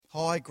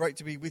Hi, great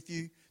to be with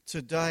you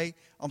today.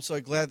 I'm so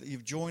glad that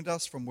you've joined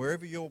us from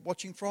wherever you're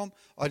watching from.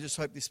 I just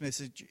hope this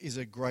message is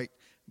a great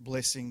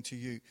blessing to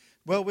you.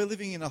 Well, we're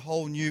living in a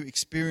whole new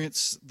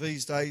experience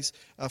these days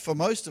for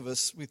most of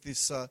us with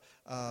this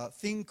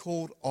thing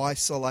called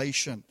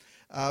isolation.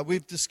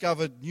 We've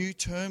discovered new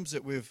terms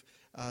that we've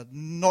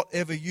not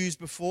ever used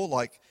before,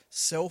 like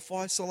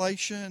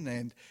self-isolation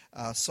and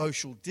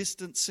social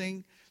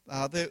distancing.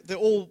 They're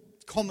all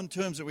common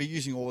terms that we're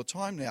using all the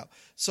time now.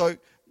 So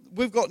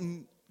we've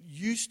gotten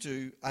used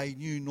to a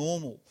new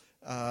normal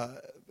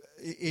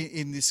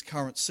in this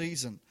current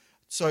season.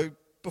 So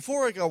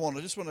before I go on,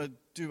 I just want to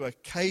do a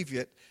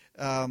caveat.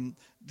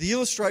 The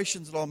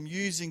illustrations that I'm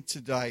using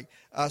today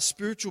are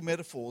spiritual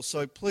metaphors,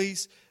 so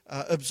please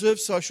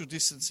observe social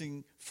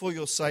distancing for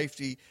your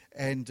safety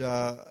and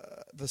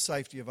the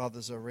safety of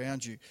others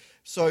around you.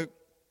 So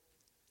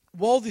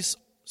while this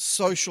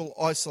social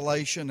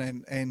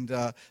isolation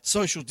and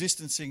social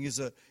distancing is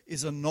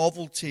a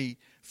novelty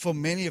for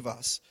many of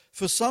us,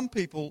 for some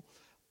people,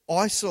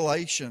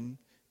 isolation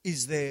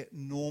is their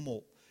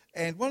normal.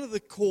 And one of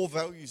the core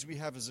values we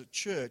have as a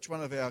church,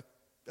 one of our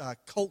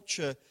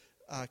culture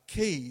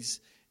keys,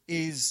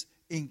 is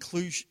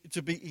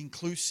to be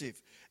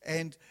inclusive.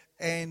 And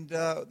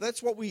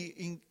that's what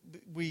we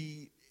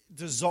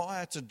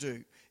desire to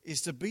do,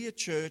 is to be a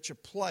church, a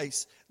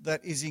place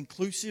that is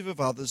inclusive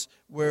of others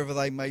wherever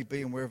they may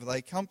be and wherever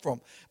they come from.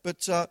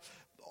 But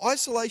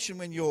isolation,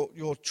 when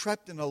you're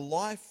trapped in a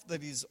life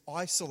that is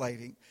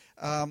isolating,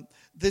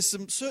 there's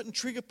some certain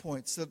trigger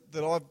points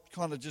that I've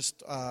kind of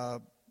just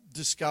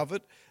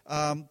discovered,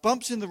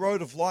 bumps in the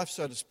road of life,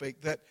 so to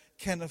speak, that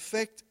can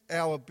affect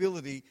our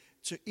ability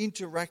to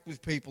interact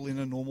with people in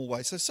a normal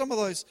way. So some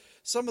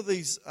of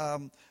these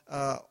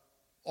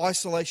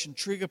isolation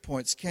trigger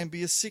points can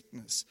be a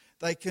sickness.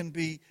 They can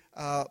be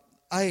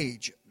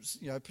age,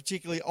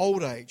 particularly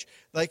old age.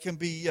 They can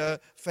be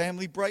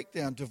family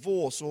breakdown,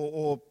 divorce,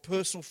 or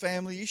personal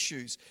family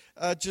issues.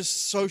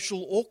 Just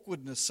social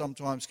awkwardness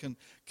sometimes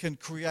can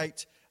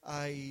create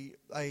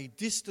a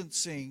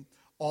distancing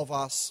of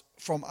us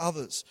from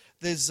others.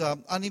 There's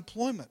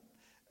unemployment.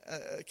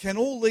 Can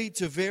all lead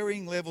to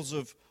varying levels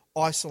of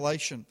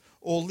isolation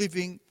or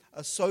living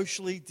a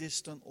socially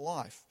distant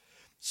life.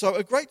 So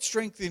a great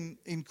strength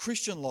in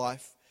Christian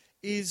life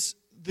is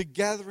the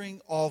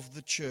gathering of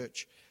the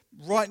church.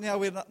 Right now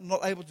we're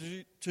not able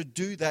to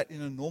do that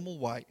in a normal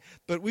way,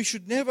 but we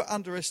should never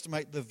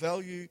underestimate the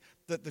value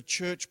that the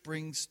church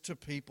brings to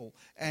people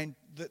and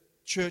that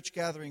church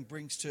gathering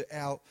brings to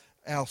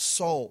our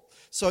soul.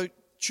 So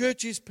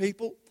church is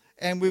people,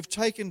 and we've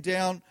taken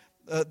down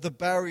the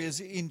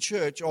barriers in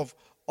church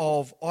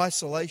of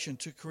isolation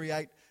to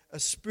create a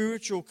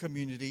spiritual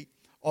community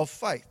of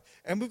faith.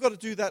 And we've got to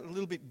do that a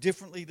little bit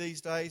differently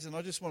these days. And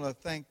I just want to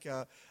thank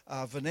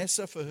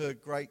Vanessa for her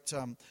great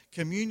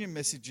communion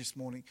message this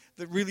morning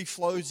that really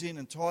flows in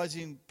and ties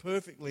in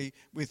perfectly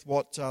with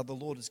what the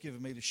Lord has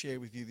given me to share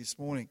with you this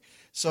morning.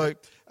 So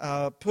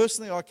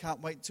personally, I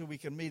can't wait until we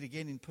can meet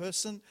again in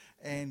person,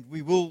 and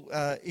we will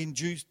in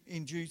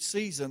due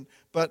season.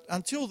 But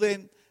until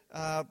then,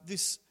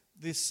 this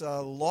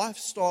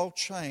lifestyle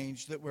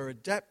change that we're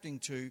adapting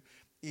to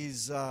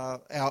is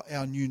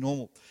our new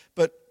normal.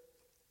 But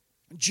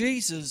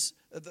Jesus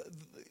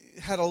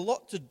had a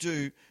lot to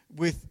do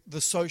with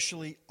the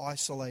socially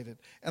isolated.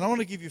 And I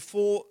want to give you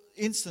 4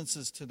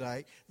 instances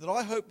today that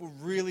I hope will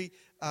really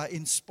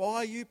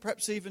inspire you,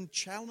 perhaps even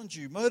challenge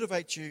you,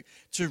 motivate you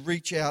to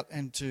reach out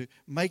and to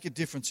make a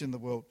difference in the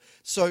world.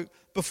 So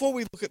before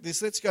we look at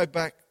this, let's go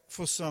back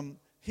for some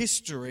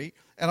history.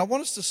 And I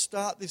want us to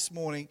start this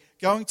morning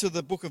going to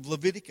the book of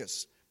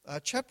Leviticus,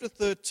 chapter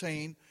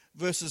 13,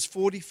 verses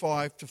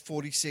 45 to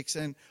 46,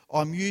 and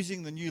I'm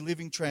using the New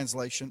Living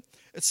Translation.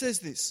 It says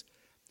this: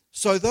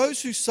 "So those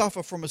who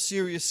suffer from a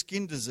serious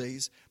skin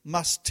disease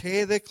must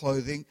tear their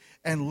clothing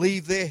and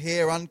leave their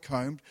hair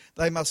uncombed.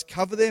 They must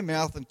cover their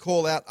mouth and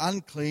call out,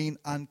 'Unclean,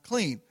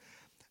 unclean.'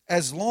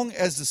 As long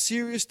as the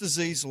serious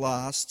disease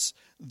lasts,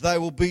 they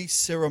will be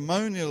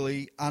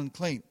ceremonially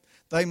unclean.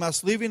 They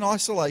must live in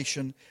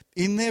isolation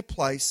in their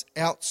place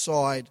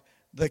outside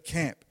the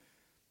camp."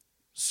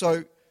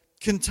 So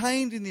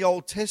contained in the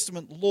Old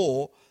Testament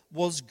law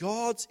was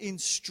God's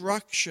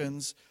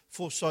instructions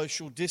for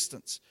social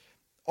distance,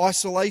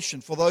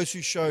 isolation for those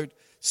who showed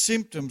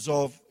symptoms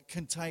of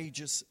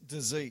contagious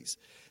disease.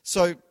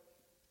 So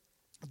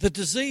the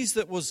disease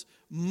that was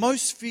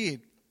most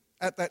feared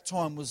at that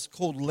time was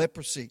called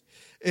leprosy.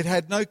 It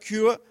had no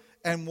cure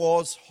and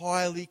was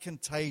highly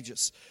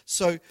contagious.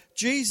 So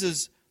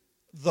Jesus,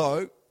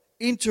 though,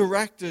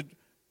 interacted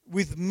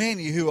with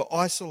many who were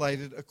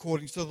isolated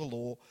according to the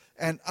law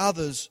and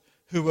others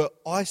who were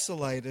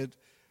isolated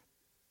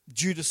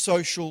due to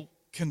social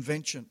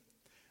convention.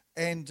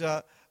 And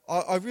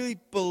I really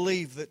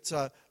believe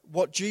that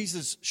what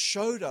Jesus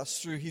showed us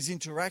through his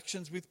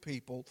interactions with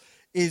people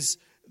is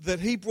that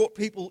he brought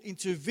people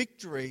into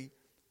victory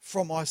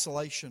from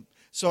isolation.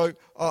 So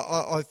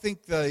I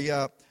think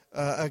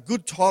a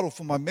good title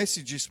for my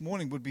message this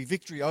morning would be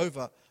Victory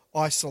Over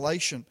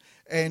Isolation.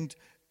 And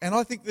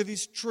I think that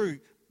is true.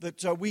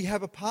 that we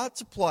have a part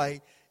to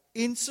play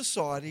in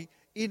society,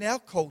 in our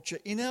culture,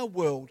 in our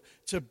world,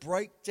 to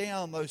break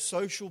down those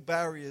social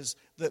barriers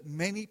that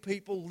many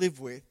people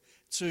live with,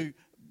 to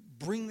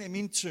bring them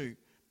into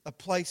a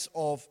place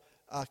of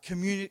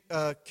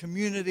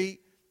community,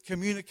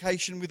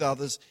 communication with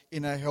others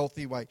in a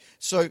healthy way.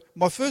 So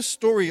my first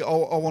story I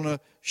want to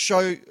show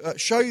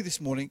you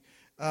this morning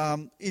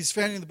is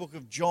found in the book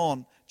of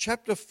John,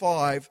 chapter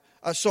 4,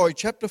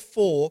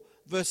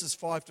 verses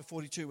 5 to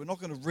 42. We're not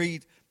going to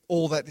read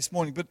all that this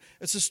morning, but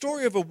it's a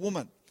story of a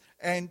woman,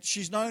 and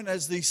she's known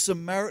as the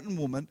Samaritan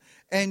woman.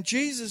 And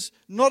Jesus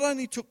not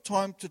only took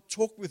time to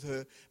talk with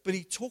her, but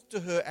he talked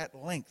to her at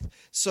length.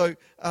 So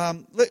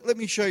let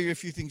me show you a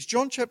few things.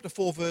 John chapter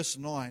 4, verse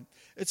 9,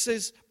 it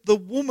says, "The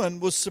woman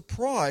was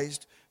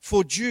surprised,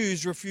 for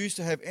Jews refused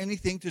to have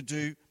anything to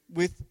do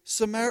with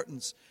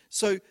Samaritans."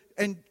 So,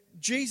 and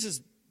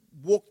Jesus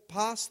walked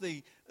past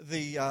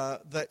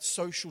that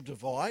social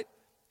divide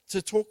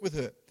to talk with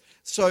her.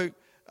 So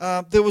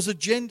there was a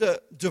gender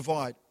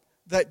divide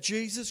that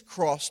Jesus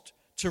crossed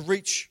to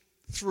reach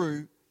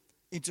through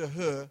into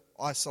her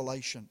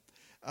isolation.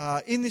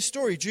 In this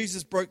story,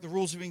 Jesus broke the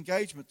rules of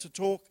engagement to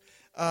talk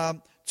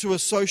to a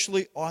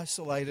socially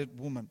isolated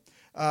woman.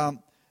 I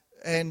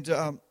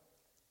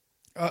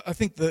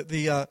think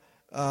the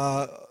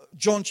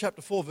John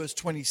chapter 4, verse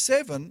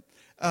 27,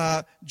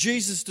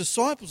 Jesus'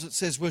 disciples, it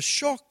says, were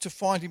shocked to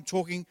find him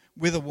talking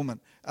with a woman.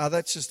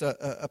 That's just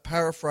a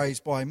paraphrase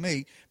by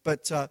me,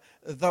 but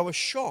they were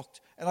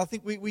shocked. And I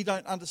think we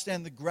don't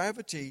understand the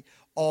gravity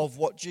of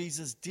what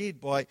Jesus did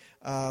by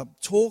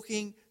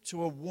talking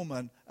to a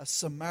woman, a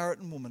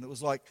Samaritan woman. It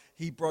was like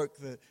he broke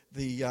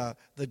the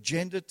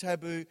gender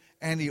taboo,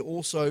 and he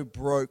also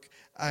broke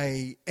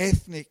a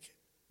ethnic,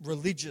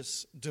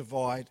 religious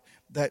divide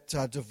that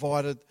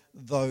divided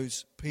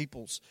those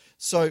peoples.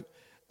 So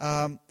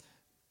I'll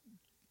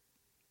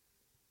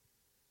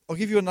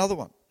give you another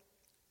one.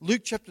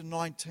 Luke chapter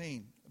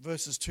 19,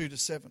 verses 2 to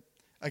 7,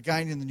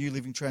 again in the New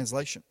Living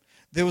Translation.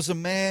 "There was a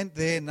man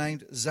there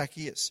named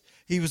Zacchaeus.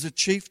 He was a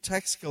chief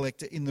tax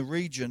collector in the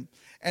region,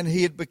 and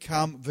he had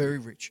become very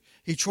rich.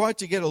 He tried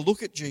to get a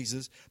look at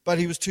Jesus, but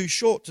he was too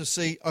short to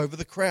see over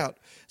the crowd.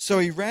 So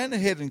he ran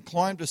ahead and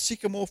climbed a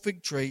sycamore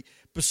fig tree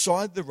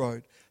beside the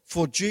road,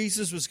 for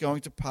Jesus was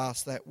going to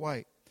pass that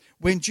way.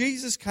 When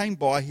Jesus came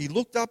by, he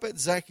looked up at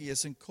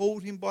Zacchaeus and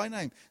called him by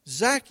name.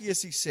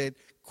 'Zacchaeus,' he said,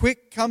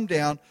 'quick, come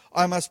down.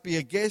 I must be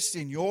a guest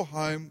in your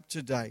home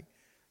today.'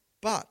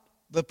 But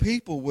the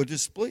people were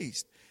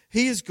displeased.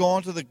 'He has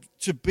gone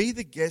to be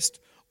the guest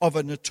of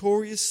a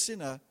notorious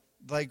sinner,'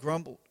 they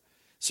grumbled.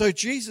 So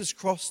Jesus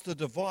crossed the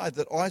divide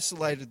that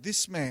isolated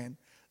this man,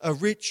 a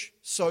rich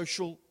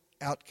social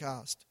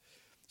outcast.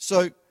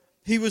 So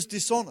he was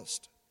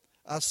dishonest.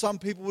 Some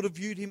people would have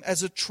viewed him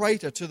as a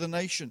traitor to the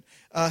nation.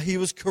 He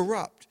was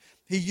corrupt.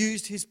 He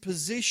used his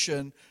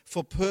position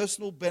for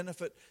personal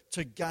benefit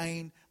to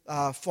gain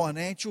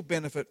financial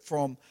benefit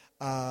from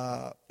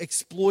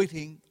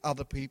exploiting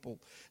other people.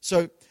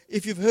 So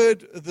if you've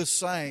heard the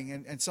saying,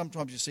 and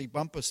sometimes you see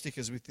bumper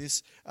stickers with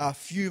this,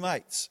 few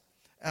mates.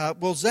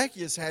 Well,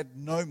 Zacchaeus had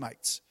no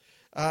mates.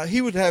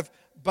 He would have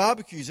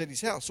barbecues at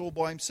his house all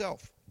by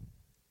himself.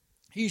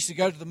 He used to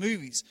go to the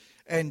movies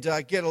and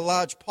get a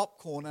large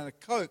popcorn and a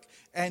Coke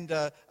and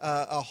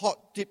a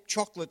hot dipped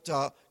chocolate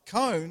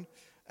cone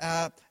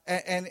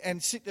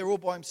and sit there all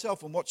by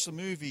himself and watch the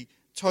movie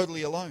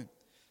totally alone.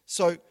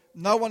 So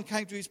no one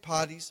came to his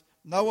parties,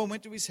 no one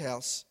went to his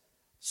house.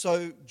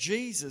 So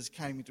Jesus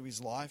came into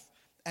his life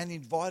and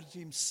invited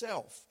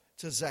himself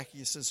to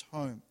Zacchaeus'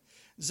 home.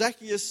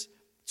 Zacchaeus,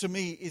 to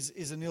me,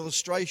 is an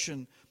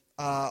illustration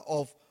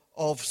of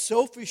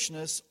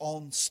selfishness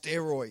on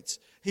steroids.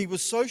 He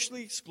was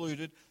socially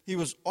excluded, he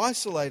was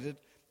isolated,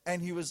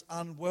 and he was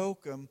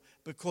unwelcome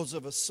because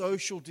of a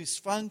social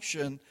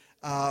dysfunction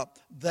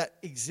that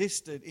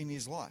existed in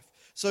his life.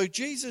 So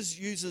Jesus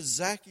uses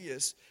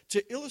Zacchaeus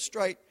to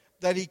illustrate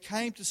that he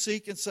came to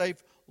seek and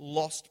save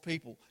lost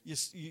people.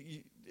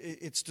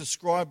 It's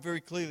described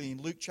very clearly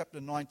in Luke chapter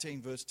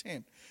 19, verse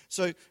 10.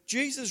 So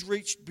Jesus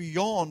reached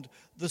beyond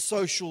the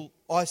social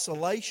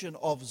isolation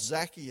of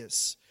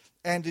Zacchaeus,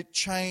 and it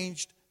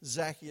changed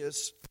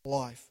Zacchaeus'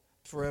 life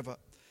forever.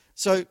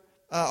 So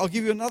I'll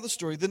give you another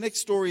story. The next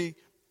story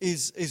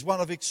is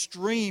one of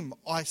extreme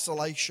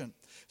isolation.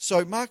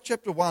 So Mark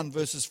chapter 1,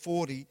 verses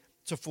 40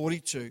 to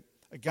 42,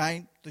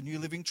 again, the New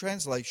Living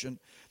Translation.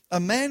 "A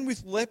man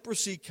with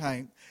leprosy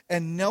came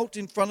and knelt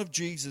in front of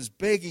Jesus,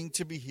 begging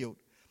to be healed.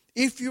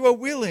 'If you are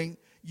willing,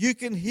 you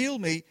can heal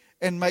me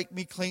and make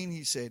me clean,'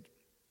 he said.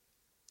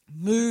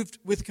 Moved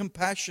with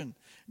compassion,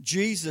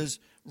 Jesus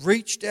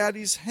reached out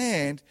his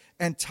hand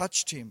and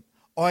touched him.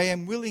 'I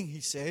am willing,'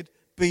 he said,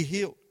 'be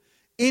healed.'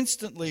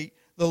 Instantly,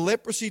 the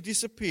leprosy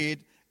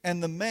disappeared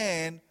and the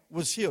man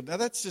was healed." Now,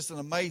 that's just an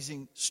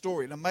amazing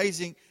story, an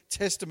amazing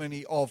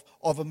testimony of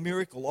a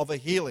miracle, of a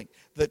healing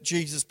that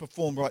Jesus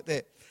performed right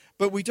there.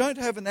 But we don't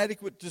have an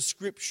adequate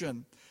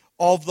description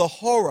of the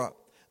horror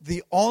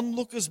the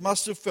onlookers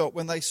must have felt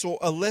when they saw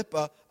a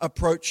leper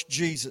approach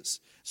Jesus.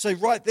 So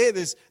right there,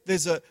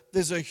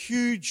 there's a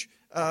huge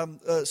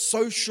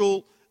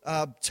social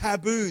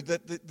taboo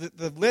that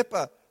the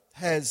leper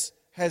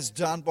has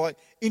done by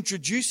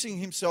introducing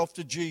himself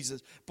to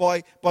Jesus,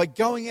 by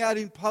going out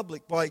in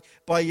public, by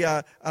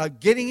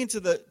getting into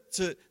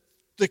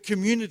the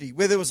community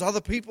where there was other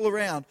people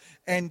around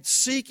and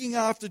seeking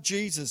after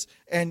Jesus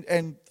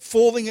and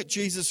falling at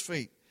Jesus'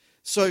 feet.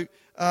 So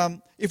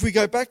if we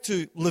go back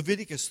to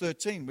Leviticus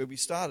 13 where we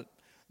started,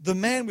 the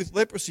man with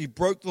leprosy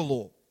broke the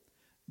law.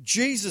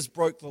 Jesus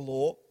broke the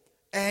law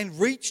and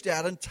reached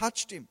out and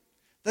touched him.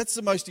 That's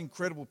the most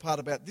incredible part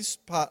about this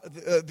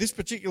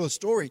particular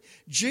story.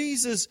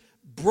 Jesus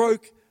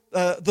broke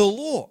the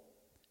law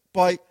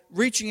by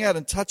reaching out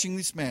and touching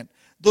this man.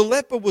 The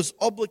leper was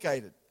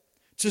obligated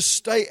to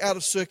stay out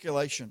of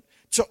circulation,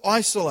 to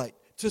isolate,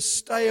 to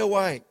stay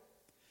away.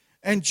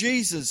 And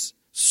Jesus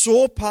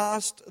saw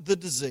past the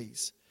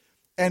disease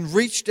and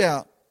reached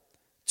out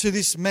to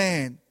this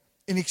man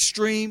in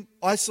extreme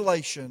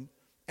isolation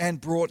and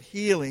brought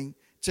healing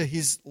to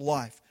his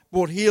life,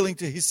 brought healing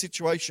to his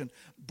situation,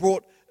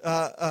 brought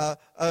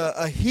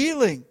a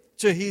healing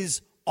to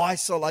his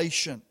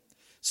isolation.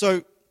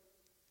 So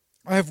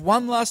I have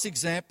one last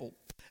example,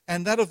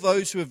 and that of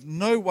those who have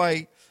no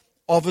way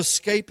of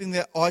escaping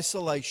their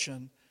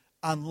isolation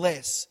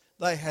unless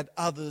they had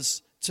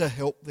others to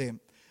help them.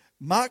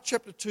 Mark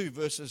chapter 2,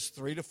 verses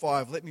 3 to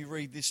 5. Let me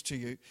read this to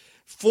you.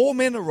 4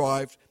 men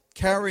arrived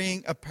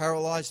carrying a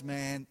paralyzed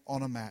man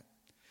on a mat.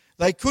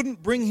 They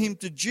couldn't bring him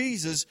to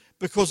Jesus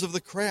because of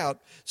the crowd,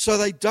 so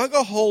they dug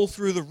a hole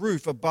through the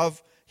roof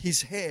above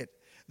his head.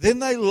 Then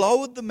they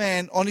lowered the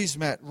man on his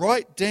mat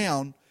right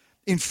down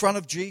in front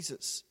of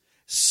Jesus.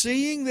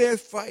 Seeing their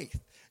faith,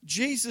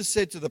 Jesus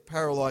said to the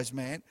paralyzed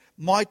man,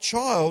 "My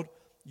child,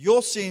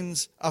 your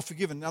sins are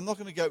forgiven." Now, I'm not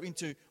going to go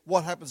into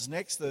what happens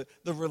next. The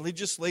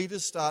religious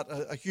leaders start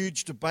a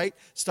huge debate,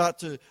 start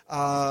to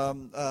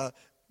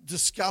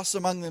discuss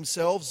among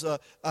themselves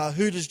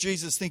who does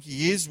Jesus think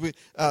he is, with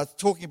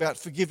talking about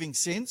forgiving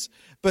sins.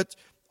 But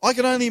I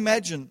can only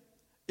imagine,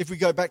 if we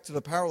go back to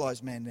the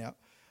paralyzed man now,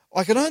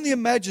 I can only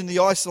imagine the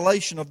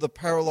isolation of the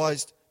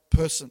paralyzed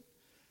person.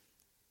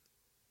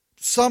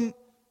 Some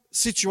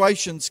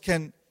situations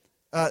can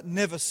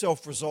never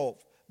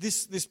self-resolve.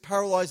 This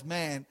paralyzed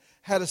man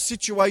had a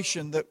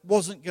situation that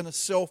wasn't going to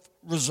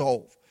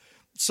self-resolve.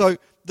 So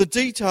the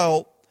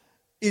detail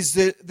is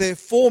that there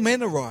 4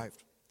 men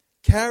arrived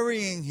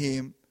carrying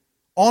him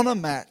on a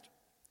mat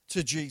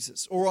to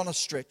Jesus or on a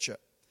stretcher.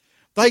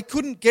 They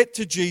couldn't get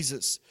to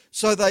Jesus,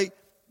 so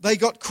they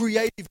got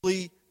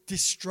creatively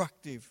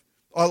destructive.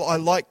 I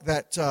like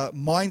that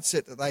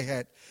mindset that they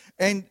had.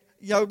 And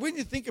when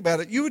you think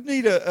about it, you would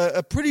need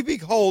a pretty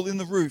big hole in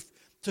the roof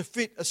to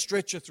fit a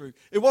stretcher through.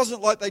 It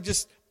wasn't like they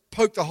just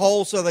poked a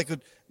hole so they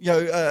could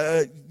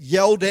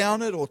yell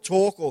down it or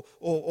talk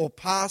or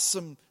pass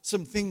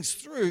some things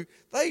through.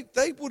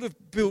 They would have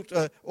built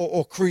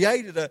or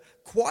created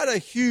quite a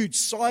huge,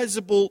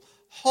 sizable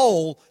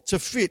hole to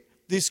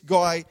fit this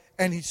guy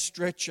and his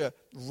stretcher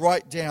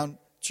right down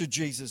to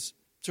Jesus,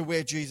 to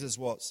where Jesus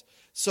was.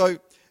 So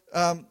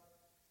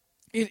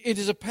it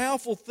is a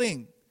powerful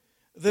thing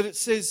that it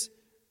says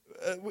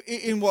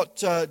in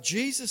what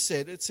Jesus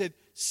said. It said,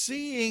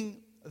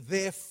 seeing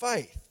their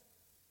faith.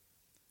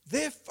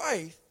 Their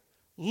faith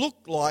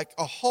looked like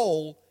a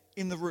hole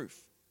in the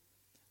roof.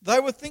 They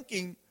were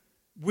thinking,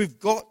 we've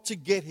got to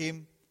get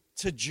him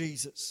to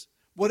Jesus.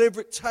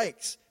 Whatever it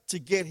takes to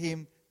get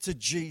him to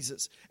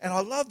Jesus. And I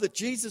love that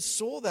Jesus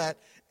saw that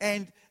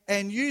and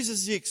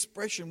uses the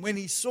expression, when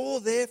he saw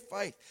their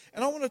faith.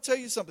 And I want to tell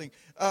you something.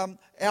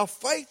 Our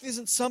faith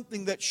isn't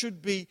something that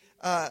should be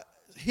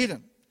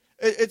hidden.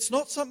 It's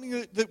not something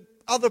that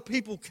other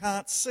people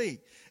can't see.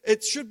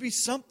 It should be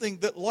something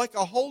that, like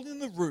a hole in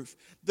the roof,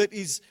 that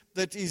is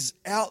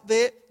out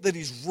there, that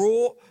is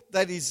raw,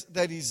 that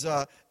is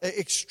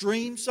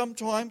extreme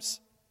sometimes.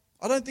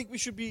 I don't think we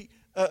should be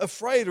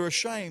afraid or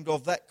ashamed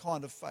of that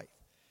kind of faith,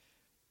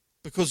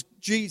 because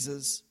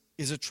Jesus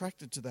is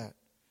attracted to that.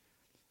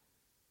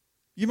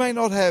 You may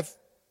not have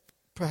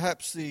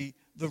perhaps the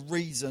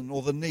reason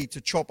or the need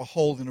to chop a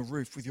hole in a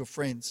roof with your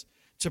friends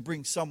to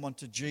bring someone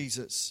to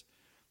Jesus,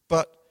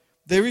 but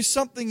there is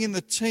something in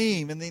the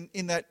team and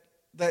in that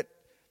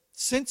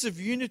sense of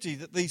unity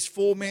that these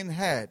 4 men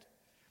had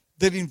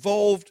that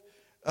involved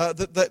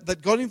that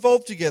got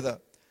involved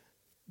together,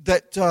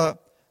 that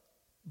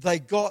they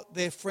got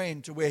their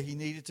friend to where he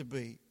needed to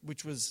be,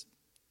 which was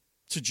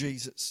to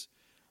Jesus.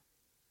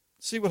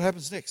 See what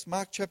happens next.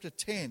 Mark chapter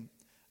 10,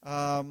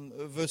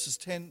 verses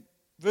 10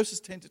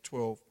 to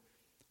 12.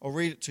 I'll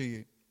read it to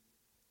you.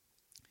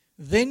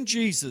 Then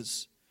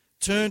Jesus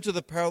turned to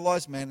the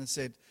paralyzed man and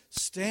said,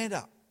 "Stand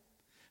up,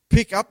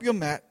 pick up your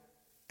mat,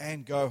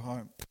 and go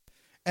home."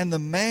 And the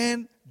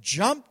man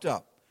jumped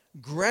up,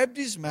 grabbed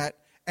his mat,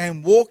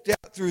 and walked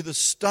out through the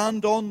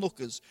stunned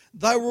onlookers.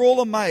 They were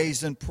all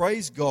amazed and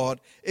praised God,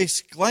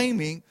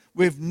 exclaiming,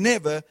 "We've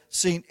never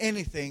seen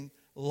anything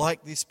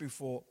like this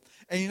before."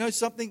 And you know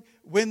something?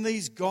 When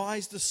these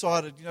guys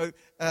decided,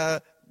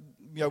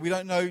 we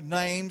don't know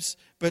names,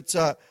 but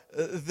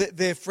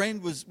their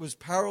friend was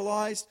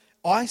paralyzed,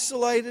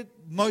 isolated,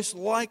 most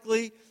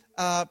likely,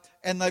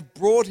 and they've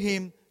brought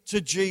him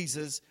to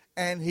Jesus,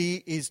 and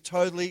he is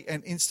totally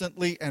and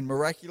instantly and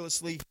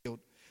miraculously healed.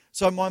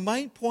 So my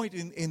main point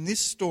in this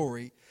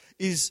story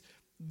is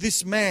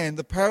this man,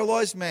 the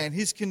paralyzed man,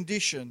 his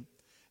condition.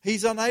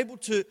 He's unable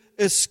to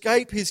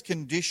escape his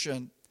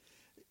condition,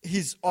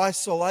 his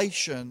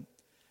isolation,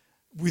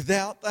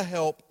 without the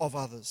help of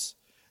others.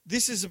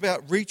 This is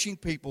about reaching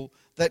people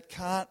that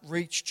can't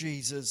reach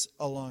Jesus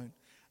alone.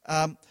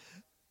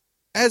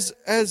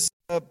 As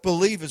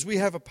believers, we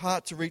have a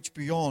part to reach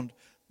beyond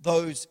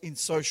those in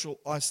social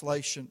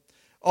isolation,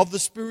 of the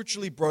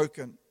spiritually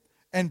broken,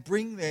 and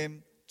bring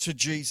them to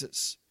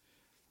Jesus.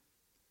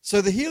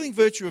 So the healing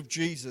virtue of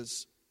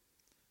Jesus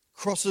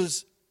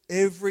crosses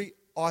every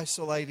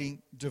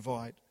isolating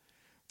divide.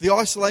 The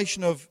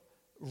isolation of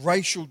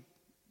racial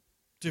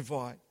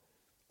divide,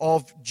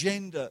 of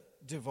gender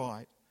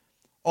divide,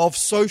 of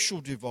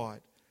social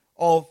divide,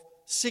 of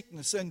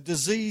sickness and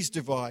disease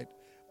divide.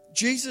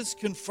 Jesus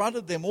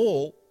confronted them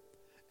all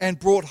and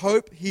brought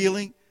hope,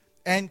 healing,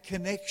 and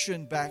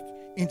connection back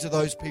into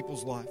those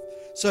people's life.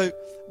 So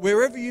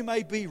wherever you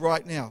may be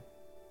right now,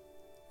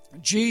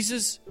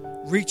 Jesus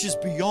reaches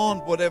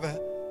beyond whatever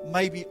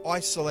may be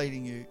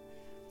isolating you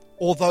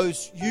or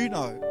those you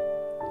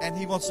know, and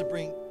he wants to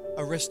bring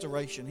a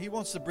restoration. He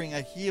wants to bring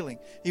a healing.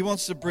 He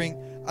wants to bring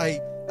a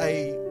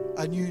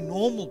new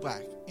normal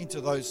back into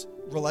those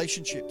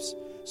relationships.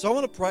 So I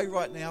want to pray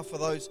right now for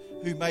those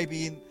who may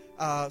be in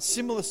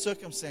similar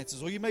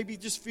circumstances, or you may be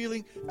just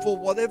feeling, for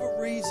whatever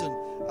reason,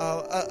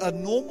 a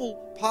normal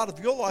part of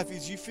your life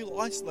is you feel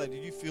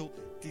isolated, you feel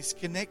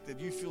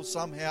disconnected, you feel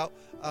somehow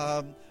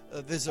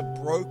there's a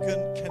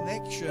broken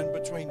connection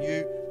between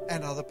you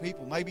and other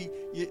people. Maybe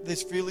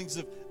there's feelings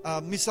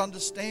of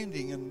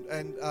misunderstanding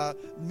and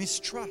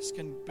mistrust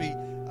can be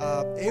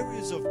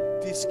areas of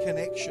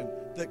disconnection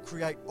that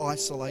create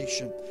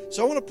isolation.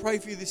 So I want to pray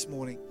for you this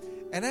morning.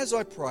 And as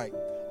I pray,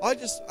 I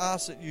just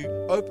ask that you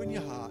open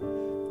your heart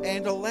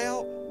and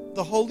allow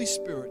the Holy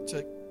Spirit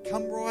to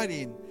come right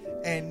in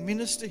and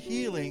minister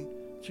healing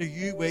to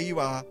you where you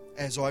are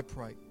as I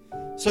pray.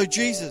 So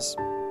Jesus,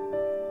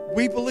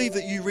 we believe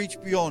that you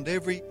reach beyond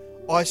every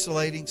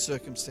isolating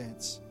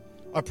circumstance.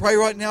 I pray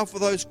right now for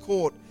those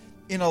caught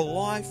in a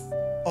life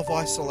of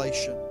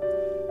isolation.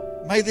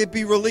 May there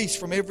be release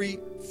from every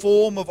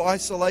form of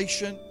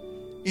isolation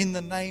in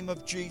the name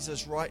of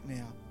Jesus right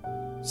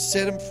now.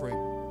 Set them free.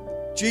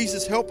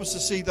 Jesus, help us to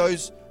see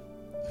those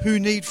who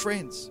need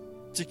friends,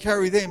 to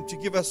carry them, to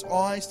give us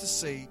eyes to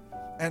see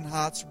and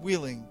hearts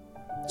willing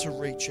to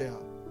reach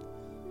out.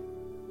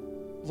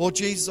 Lord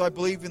Jesus, I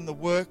believe in the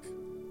work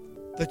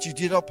that you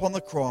did upon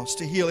the cross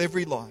to heal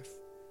every life.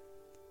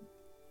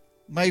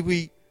 May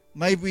we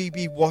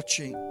be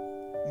watching.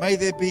 May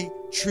there be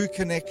true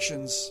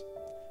connections,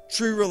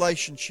 true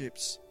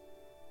relationships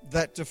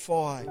that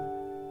defy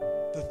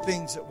the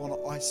things that want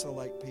to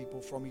isolate people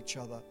from each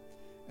other.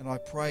 And I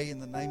pray in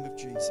the name of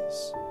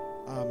Jesus.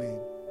 Amen.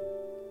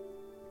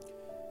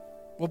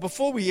 Well,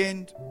 before we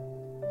end,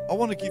 I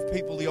want to give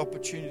people the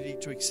opportunity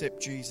to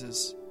accept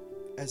Jesus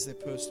as their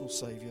personal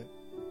Savior.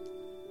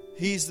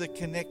 He is the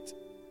connect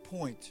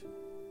point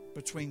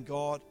between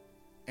God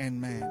and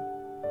man.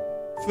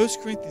 1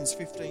 Corinthians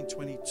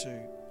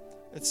 15:22,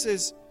 it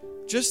says,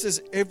 just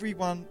as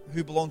everyone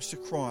who belongs to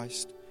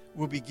Christ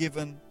will be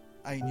given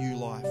a new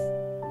life.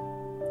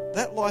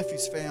 That life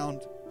is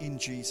found in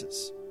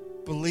Jesus.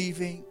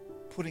 Believing,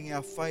 putting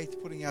our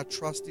faith, putting our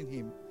trust in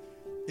Him.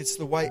 It's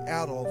the way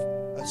out of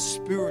a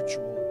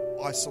spiritual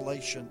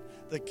isolation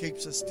that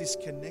keeps us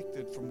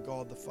disconnected from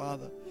God the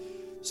Father.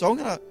 So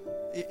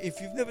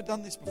if you've never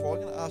done this before,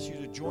 I'm going to ask you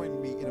to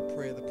join me in a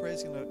prayer. The prayer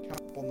is going to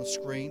come up on the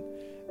screen.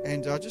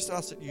 And I just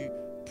ask that you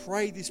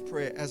pray this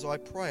prayer as I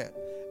pray it.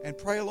 And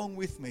pray along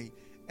with me.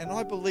 And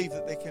I believe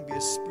that there can be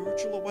a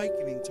spiritual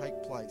awakening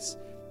take place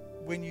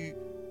when you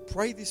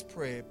pray this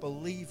prayer,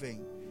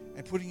 believing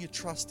and putting your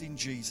trust in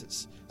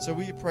Jesus. So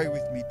will you pray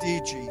with me?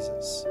 Dear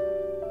Jesus,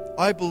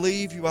 I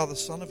believe you are the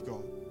Son of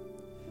God,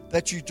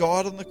 that you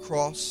died on the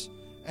cross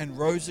and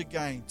rose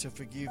again to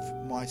forgive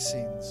my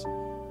sins.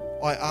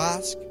 I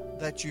ask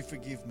that you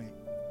forgive me.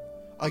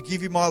 I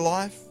give you my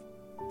life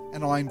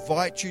and I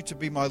invite you to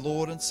be my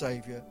Lord and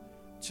Savior.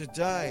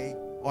 Today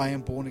I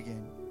am born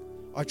again.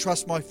 I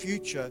trust my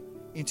future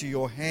into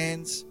your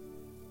hands.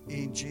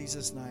 In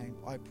Jesus' name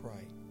I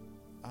pray.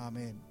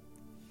 Amen.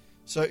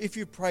 So if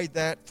you prayed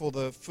that for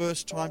the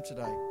first time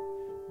today,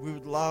 we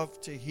would love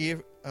to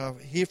hear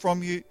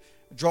from you.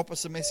 Drop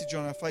us a message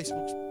on our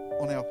Facebook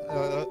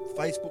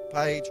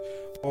page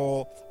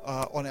or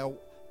on our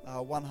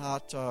One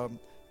Heart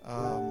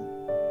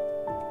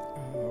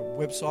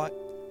website.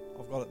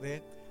 I've got it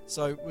there.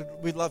 So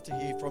we'd love to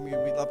hear from you.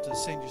 We'd love to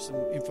send you some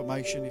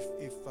information if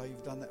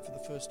you've done that for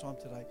the first time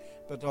today.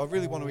 But I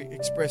really want to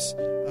express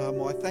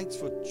my thanks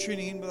for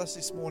tuning in with us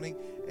this morning,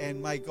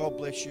 and may God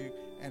bless you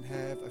and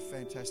have a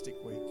fantastic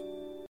week.